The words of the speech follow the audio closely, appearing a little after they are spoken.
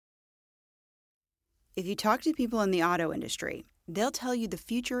If you talk to people in the auto industry, they'll tell you the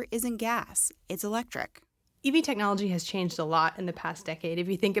future isn't gas, it's electric. EV technology has changed a lot in the past decade. If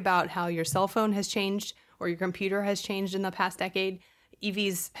you think about how your cell phone has changed or your computer has changed in the past decade,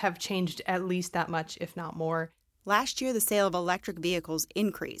 EVs have changed at least that much, if not more. Last year, the sale of electric vehicles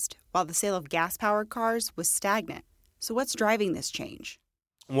increased, while the sale of gas-powered cars was stagnant. So what's driving this change?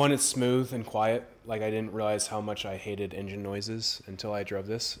 One, it's smooth and quiet. Like, I didn't realize how much I hated engine noises until I drove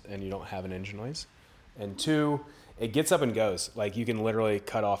this, and you don't have an engine noise. And two, it gets up and goes. Like, you can literally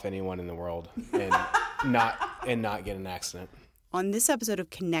cut off anyone in the world and not get an accident. On this episode of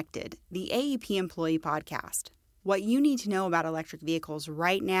Connected, the AEP Employee Podcast, what you need to know about electric vehicles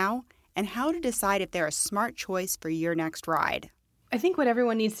right now and how to decide if they're a smart choice for your next ride. I think what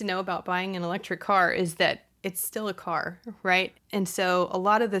everyone needs to know about buying an electric car is that it's still a car, right? And so a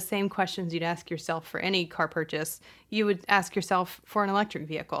lot of the same questions you'd ask yourself for any car purchase, you would ask yourself for an electric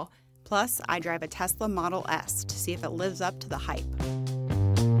vehicle. Plus, I drive a Tesla Model S to see if it lives up to the hype.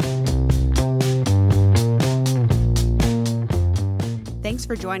 Thanks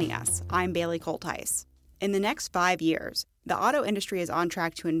for joining us. I'm Bailey Coltice. In the next 5 years, the auto industry is on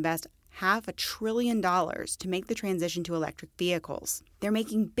track to invest $500 billion to make the transition to electric vehicles. They're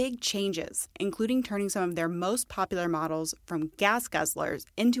making big changes, including turning some of their most popular models from gas guzzlers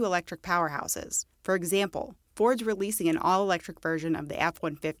into electric powerhouses. For example, Ford's releasing an all-electric version of the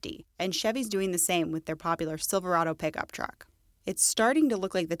F-150, and Chevy's doing the same with their popular Silverado pickup truck. It's starting to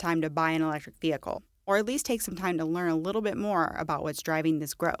look like the time to buy an electric vehicle, or at least take some time to learn a little bit more about what's driving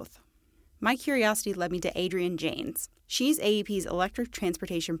this growth. My curiosity led me to Adrienne Janes. She's AEP's Electric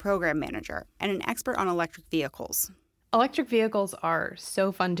Transportation Program Manager and an expert on electric vehicles. Electric vehicles are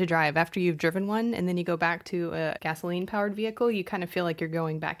so fun to drive. After you've driven one and then you go back to a gasoline-powered vehicle, you kind of feel like you're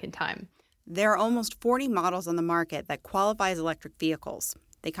going back in time. There are almost 40 models on the market that qualify as electric vehicles.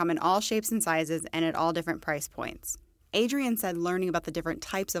 They come in all shapes and sizes and at all different price points. Adrienne said learning about the different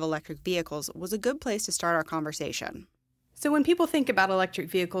types of electric vehicles was a good place to start our conversation. So when people think about electric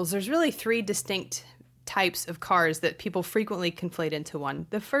vehicles, there's really three distinct types of cars that people frequently conflate into one.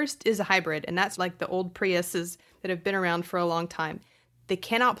 The first is a hybrid, and that's like the old Priuses that have been around for a long time. They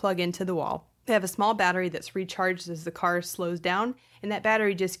cannot plug into the wall. They have a small battery that's recharged as the car slows down, and that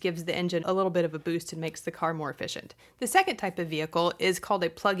battery just gives the engine a little bit of a boost and makes the car more efficient. The second type of vehicle is called a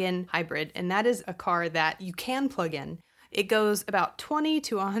plug-in hybrid, and that is a car that you can plug in. It goes about 20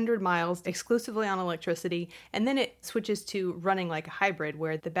 to 100 miles exclusively on electricity, and then it switches to running like a hybrid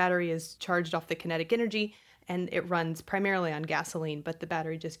where the battery is charged off the kinetic energy and it runs primarily on gasoline, but the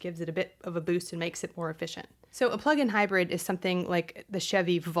battery just gives it a bit of a boost and makes it more efficient. So a plug-in hybrid is something like the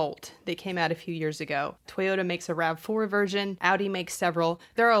Chevy Volt that came out a few years ago. Toyota makes a RAV4 version, Audi makes several.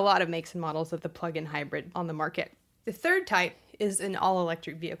 There are a lot of makes and models of the plug-in hybrid on the market. The third type is an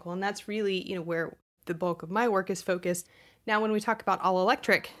all-electric vehicle, and that's really, where the bulk of my work is focused. Now, when we talk about all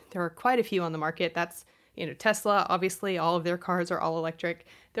electric, there are quite a few on the market. That's, Tesla, obviously, all of their cars are all electric.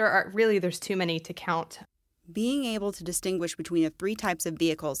 There's too many to count. Being able to distinguish between the three types of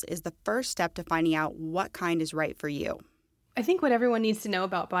vehicles is the first step to finding out what kind is right for you. I think what everyone needs to know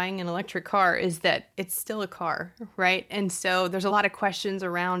about buying an electric car is that it's still a car, right? And so there's a lot of questions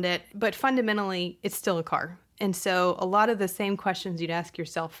around it, but fundamentally, it's still a car. And so a lot of the same questions you'd ask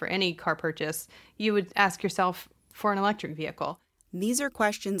yourself for any car purchase, you would ask yourself for an electric vehicle. These are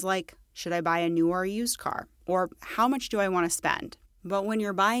questions like, should I buy a new or a used car? Or how much do I want to spend? But when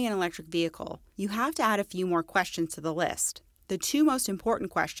you're buying an electric vehicle, you have to add a few more questions to the list. The two most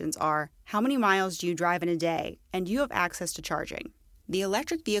important questions are, how many miles do you drive in a day? And do you have access to charging? The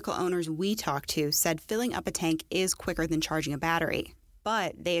electric vehicle owners we talked to said filling up a tank is quicker than charging a battery.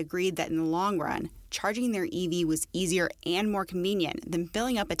 But they agreed that in the long run, charging their EV was easier and more convenient than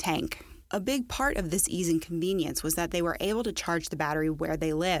filling up a tank. A big part of this ease and convenience was that they were able to charge the battery where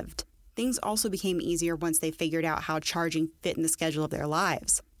they lived. Things also became easier once they figured out how charging fit in the schedule of their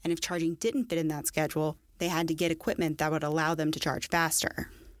lives. And if charging didn't fit in that schedule, they had to get equipment that would allow them to charge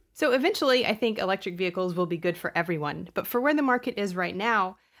faster. So eventually, I think electric vehicles will be good for everyone. But for where the market is right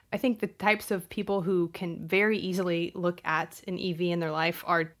now, I think the types of people who can very easily look at an EV in their life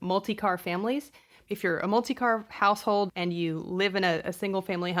are multi-car families. If you're a multi-car household and you live in a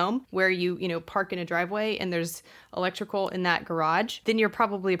single-family home where you park in a driveway and there's electrical in that garage, then you're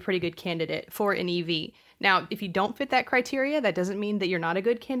probably a pretty good candidate for an EV. Now, if you don't fit that criteria, that doesn't mean that you're not a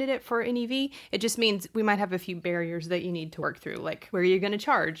good candidate for an EV. It just means we might have a few barriers that you need to work through, like where are you going to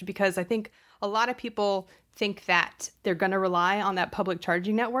charge? Because I think a lot of people think that they're going to rely on that public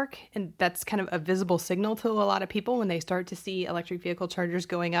charging network, and that's kind of a visible signal to a lot of people when they start to see electric vehicle chargers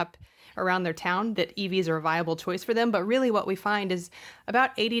going up around their town that EVs are a viable choice for them. But really what we find is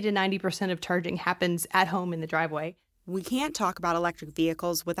about 80 to 90% of charging happens at home in the driveway. We can't talk about electric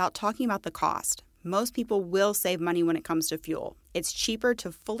vehicles without talking about the cost. Most people will save money when it comes to fuel. It's cheaper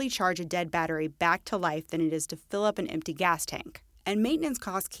to fully charge a dead battery back to life than it is to fill up an empty gas tank. And maintenance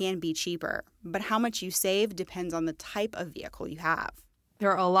costs can be cheaper, but how much you save depends on the type of vehicle you have. There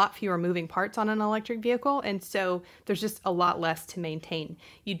are a lot fewer moving parts on an electric vehicle, and so there's just a lot less to maintain.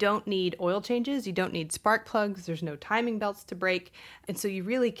 You don't need oil changes, you don't need spark plugs, there's no timing belts to break, and so you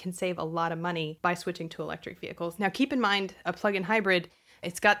really can save a lot of money by switching to electric vehicles. Now keep in mind, a plug-in hybrid,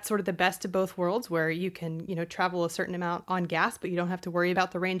 it's got sort of the best of both worlds where you can, travel a certain amount on gas, but you don't have to worry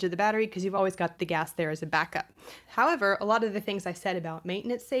about the range of the battery because you've always got the gas there as a backup. However, a lot of the things I said about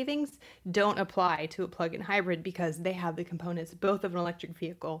maintenance savings don't apply to a plug-in hybrid because they have the components both of an electric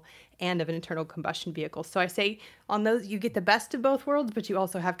vehicle and of an internal combustion vehicle. So I say on those, you get the best of both worlds, but you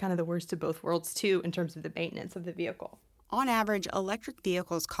also have kind of the worst of both worlds too in terms of the maintenance of the vehicle. On average, electric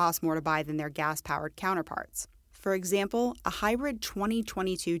vehicles cost more to buy than their gas-powered counterparts. For example, a hybrid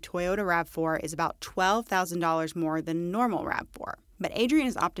 2022 Toyota RAV4 is about $12,000 more than a normal RAV4. But Adrienne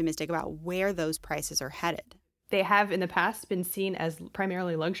is optimistic about where those prices are headed. They have in the past been seen as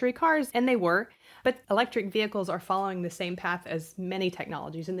primarily luxury cars, and they were, but electric vehicles are following the same path as many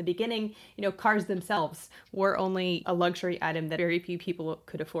technologies. In the beginning, cars themselves were only a luxury item that very few people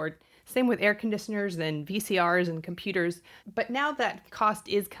could afford. Same with air conditioners and VCRs and computers. But now that cost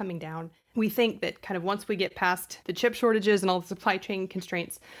is coming down, we think that kind of once we get past the chip shortages and all the supply chain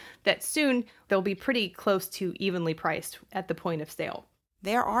constraints, that soon they'll be pretty close to evenly priced at the point of sale.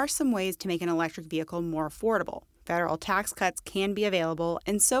 There are some ways to make an electric vehicle more affordable. Federal tax cuts can be available,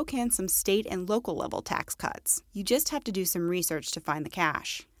 and so can some state and local level tax cuts. You just have to do some research to find the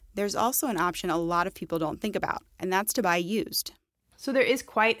cash. There's also an option a lot of people don't think about, and that's to buy used. So there is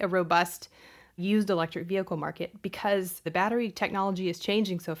quite a robust used electric vehicle market because the battery technology is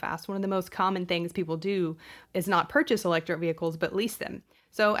changing so fast. One of the most common things people do is not purchase electric vehicles, but lease them.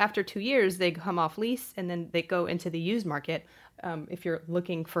 So after 2 years, they come off lease and then they go into the used market. If you're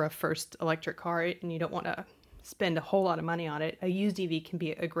looking for a first electric car and you don't want to spend a whole lot of money on it, a used EV can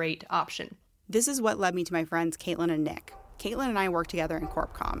be a great option. This is what led me to my friends Caitlin and Nick. Caitlin and I work together in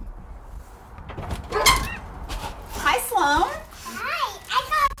CorpCom. Hi, Sloan.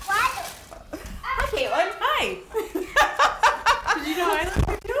 Caitlin. Hi. Did you know I live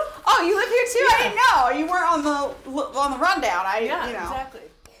here too? Oh, you live here too? Yeah. I didn't know. You weren't on the rundown. Exactly.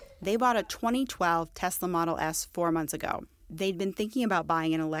 They bought a 2012 Tesla Model S 4 months ago. They'd been thinking about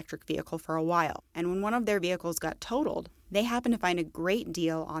buying an electric vehicle for a while, and when one of their vehicles got totaled, they happened to find a great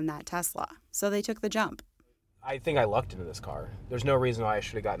deal on that Tesla. So they took the jump. I think I lucked into this car. There's no reason why I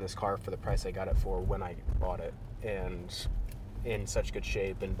should have gotten this car for the price I got it for when I bought it, and in such good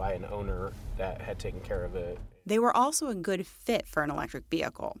shape and by an owner that had taken care of it. They were also a good fit for an electric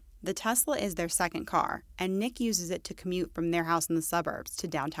vehicle. The Tesla is their second car, and Nick uses it to commute from their house in the suburbs to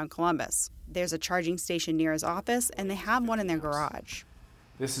downtown Columbus. There's a charging station near his office, and they have one in their garage.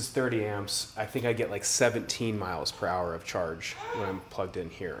 This is 30 amps. I think I get like 17 miles per hour of charge when I'm plugged in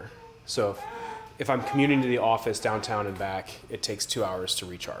here. So if I'm commuting to the office downtown and back, it takes 2 hours to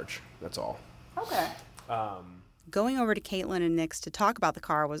recharge. That's all. Okay. Going over to Caitlin and Nick's to talk about the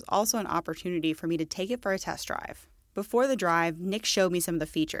car was also an opportunity for me to take it for a test drive. Before the drive, Nick showed me some of the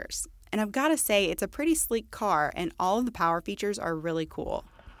features. And I've got to say, it's a pretty sleek car, and all of the power features are really cool.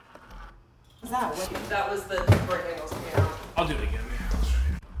 That was the brake handles coming out. I'll do it again.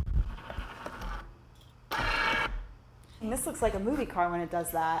 And this looks like a movie car when it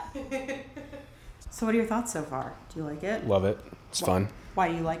does that. So what are your thoughts so far? Do you like it? Love it. It's fun. Why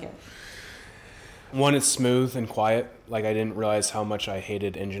do you like it? One, it's smooth and quiet. Like, I didn't realize how much I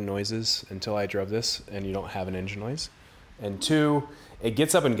hated engine noises until I drove this, and you don't have an engine noise. And two, it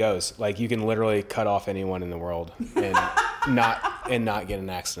gets up and goes. Like, you can literally cut off anyone in the world and not get an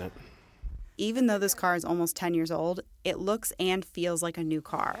accident. Even though this car is almost 10 years old, it looks and feels like a new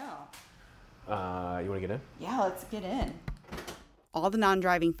car. You want to get in? Yeah, let's get in. All the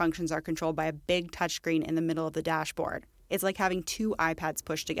non-driving functions are controlled by a big touchscreen in the middle of the dashboard. It's like having two iPads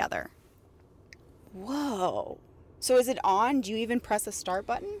pushed together. Whoa. So is it on? Do you even press the start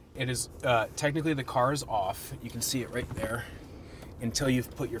button? It is, technically the car is off. You can see it right there until you've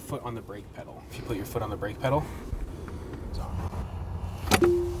put your foot on the brake pedal. If you put your foot on the brake pedal, it's on.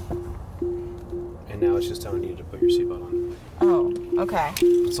 And now it's just telling you to put your seatbelt on. Oh, okay.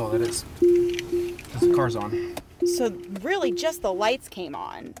 That's all that is. Because the car's on. So really just the lights came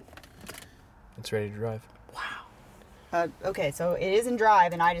on. It's ready to drive. Wow. Okay, so it is in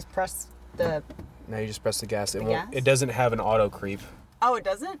drive and I just press the... Now you just press the gas. Gas? It doesn't have an auto creep. Oh, it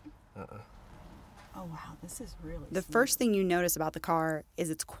doesn't? Oh, wow, this is really The smooth. First thing you notice about the car is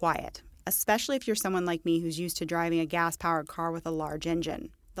it's quiet, especially if you're someone like me who's used to driving a gas-powered car with a large engine.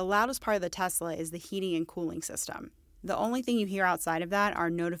 The loudest part of the Tesla is the heating and cooling system. The only thing you hear outside of that are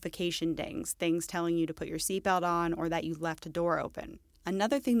notification dings, things telling you to put your seatbelt on or that you left a door open.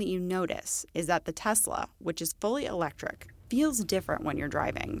 Another thing that you notice is that the Tesla, which is fully electric, feels different when you're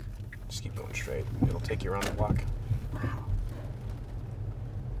driving. Just keep going straight. It'll take you around the block. Wow.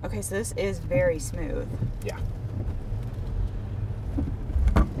 Okay, so this is very smooth. Yeah.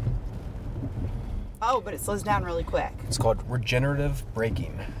 Oh, but it slows down really quick. It's called regenerative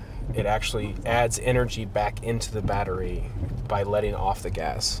braking. It actually adds energy back into the battery by letting off the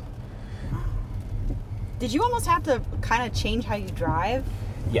gas. Did you almost have to kind of change how you drive?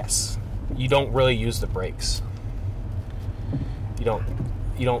 Yes. You don't really use the brakes. You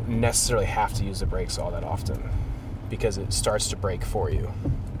don't necessarily have to use the brakes all that often because it starts to brake for you.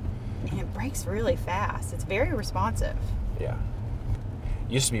 And it brakes really fast. It's very responsive. Yeah.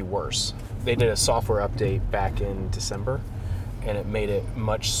 It used to be worse. They did a software update back in December, and it made it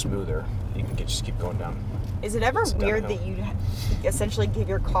much smoother. You can just keep going down. Is it ever weird that you essentially give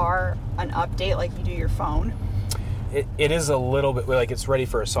your car an update like you do your phone? It is a little bit, like it's ready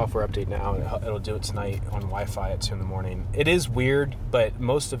for a software update now. It'll do it tonight on Wi-Fi at 2 in the morning. It is weird, but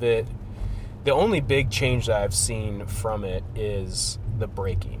most of it, the only big change that I've seen from it is the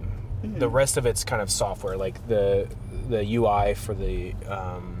braking. Mm-hmm. The rest of it's kind of software, like the UI for the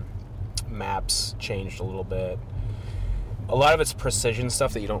maps changed a little bit. A lot of it's precision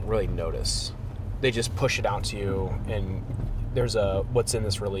stuff that you don't really notice. They just push it out to you, and there's a what's in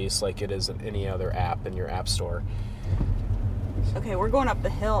this release like it is in any other app in your app store. Okay, we're going up the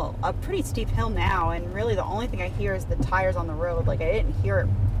hill, a pretty steep hill now, and really the only thing I hear is the tires on the road. Like, I didn't hear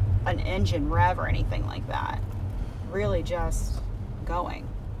an engine rev or anything like that. Really just going.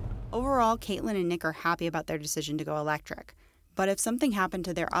 Overall, Caitlin and Nick are happy about their decision to go electric. But if something happened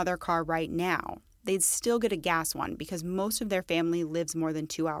to their other car right now, they'd still get a gas one because most of their family lives more than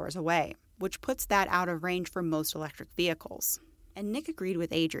 2 hours away, which puts that out of range for most electric vehicles. And Nick agreed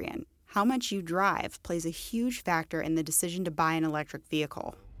with Adrian. How much you drive plays a huge factor in the decision to buy an electric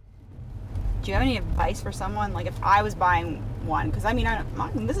vehicle. Do you have any advice for someone, like if I was buying one? Because I mean,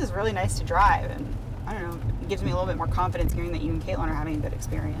 this is really nice to drive, and I don't know, it gives me a little bit more confidence hearing that you and Caitlin are having a good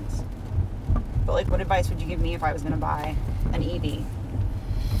experience. But like, what advice would you give me if I was going to buy an EV?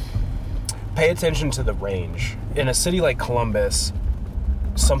 Pay attention to the range. In a city like Columbus,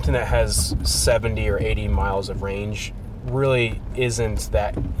 something that has 70 or 80 miles of range really isn't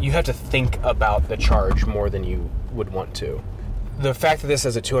that. You have to think about the charge more than you would want to. The fact that this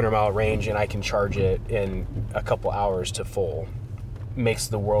has a 200-mile range and I can charge it in a couple hours to full makes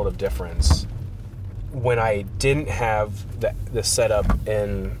the world of difference. When I didn't have the setup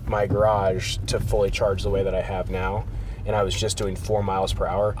in my garage to fully charge the way that I have now, and I was just doing 4 miles per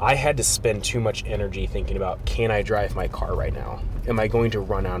hour, I had to spend too much energy thinking about, can I drive my car right now? Am I going to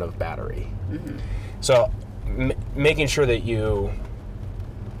run out of battery? Mm-hmm. So making sure that you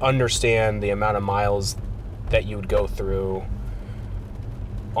understand the amount of miles that you would go through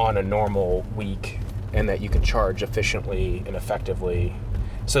on a normal week and that you can charge efficiently and effectively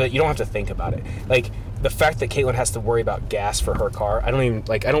so that you don't have to think about it. Like, the fact that Caitlin has to worry about gas for her car, I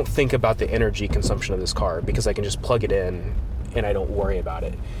don't think about the energy consumption of this car because I can just plug it in and I don't worry about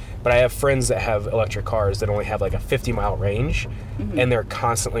it. But I have friends that have electric cars that only have like a 50-mile range, mm-hmm. and they're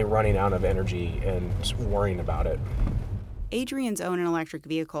constantly running out of energy and worrying about it. Adrian's owned an electric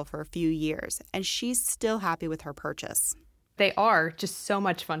vehicle for a few years, and she's still happy with her purchase. They are just so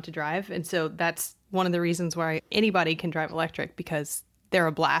much fun to drive, and so that's one of the reasons why anybody can drive electric, because they're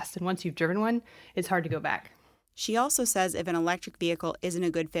a blast, and once you've driven one, it's hard to go back. She also says if an electric vehicle isn't a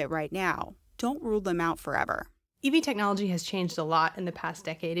good fit right now, don't rule them out forever. EV technology has changed a lot in the past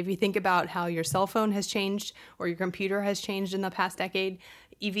decade. If you think about how your cell phone has changed or your computer has changed in the past decade,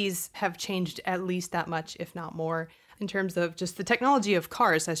 EVs have changed at least that much, if not more. In terms of just the technology of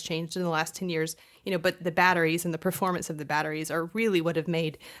cars has changed in the last 10 years, but the batteries and the performance of the batteries are really what have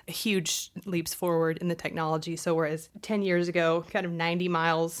made huge leaps forward in the technology. So whereas 10 years ago, kind of 90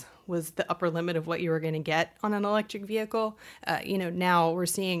 miles was the upper limit of what you were going to get on an electric vehicle, now we're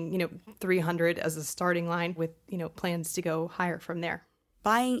seeing, 300 as a starting line with, plans to go higher from there.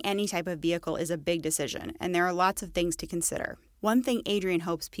 Buying any type of vehicle is a big decision, and there are lots of things to consider. One thing Adrian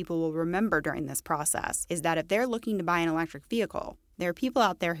hopes people will remember during this process is that if they're looking to buy an electric vehicle, there are people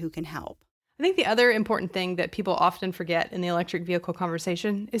out there who can help. I think the other important thing that people often forget in the electric vehicle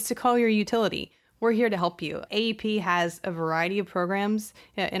conversation is to call your utility. we're here to help you. AEP has a variety of programs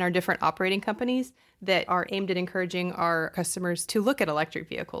in our different operating companies that are aimed at encouraging our customers to look at electric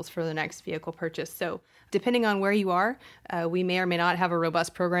vehicles for the next vehicle purchase. So depending on where you are, we may or may not have a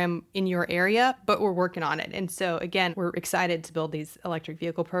robust program in your area, but we're working on it. And so again, we're excited to build these electric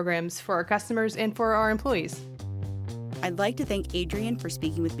vehicle programs for our customers and for our employees. I'd like to thank Adrian for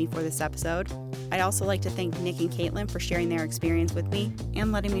speaking with me for this episode. I'd also like to thank Nick and Caitlin for sharing their experience with me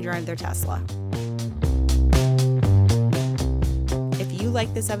and letting me drive their Tesla. If you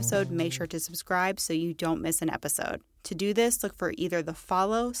like this episode, make sure to subscribe so you don't miss an episode. To do this, look for either the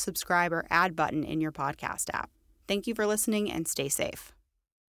follow, subscribe, or add button in your podcast app. Thank you for listening and stay safe.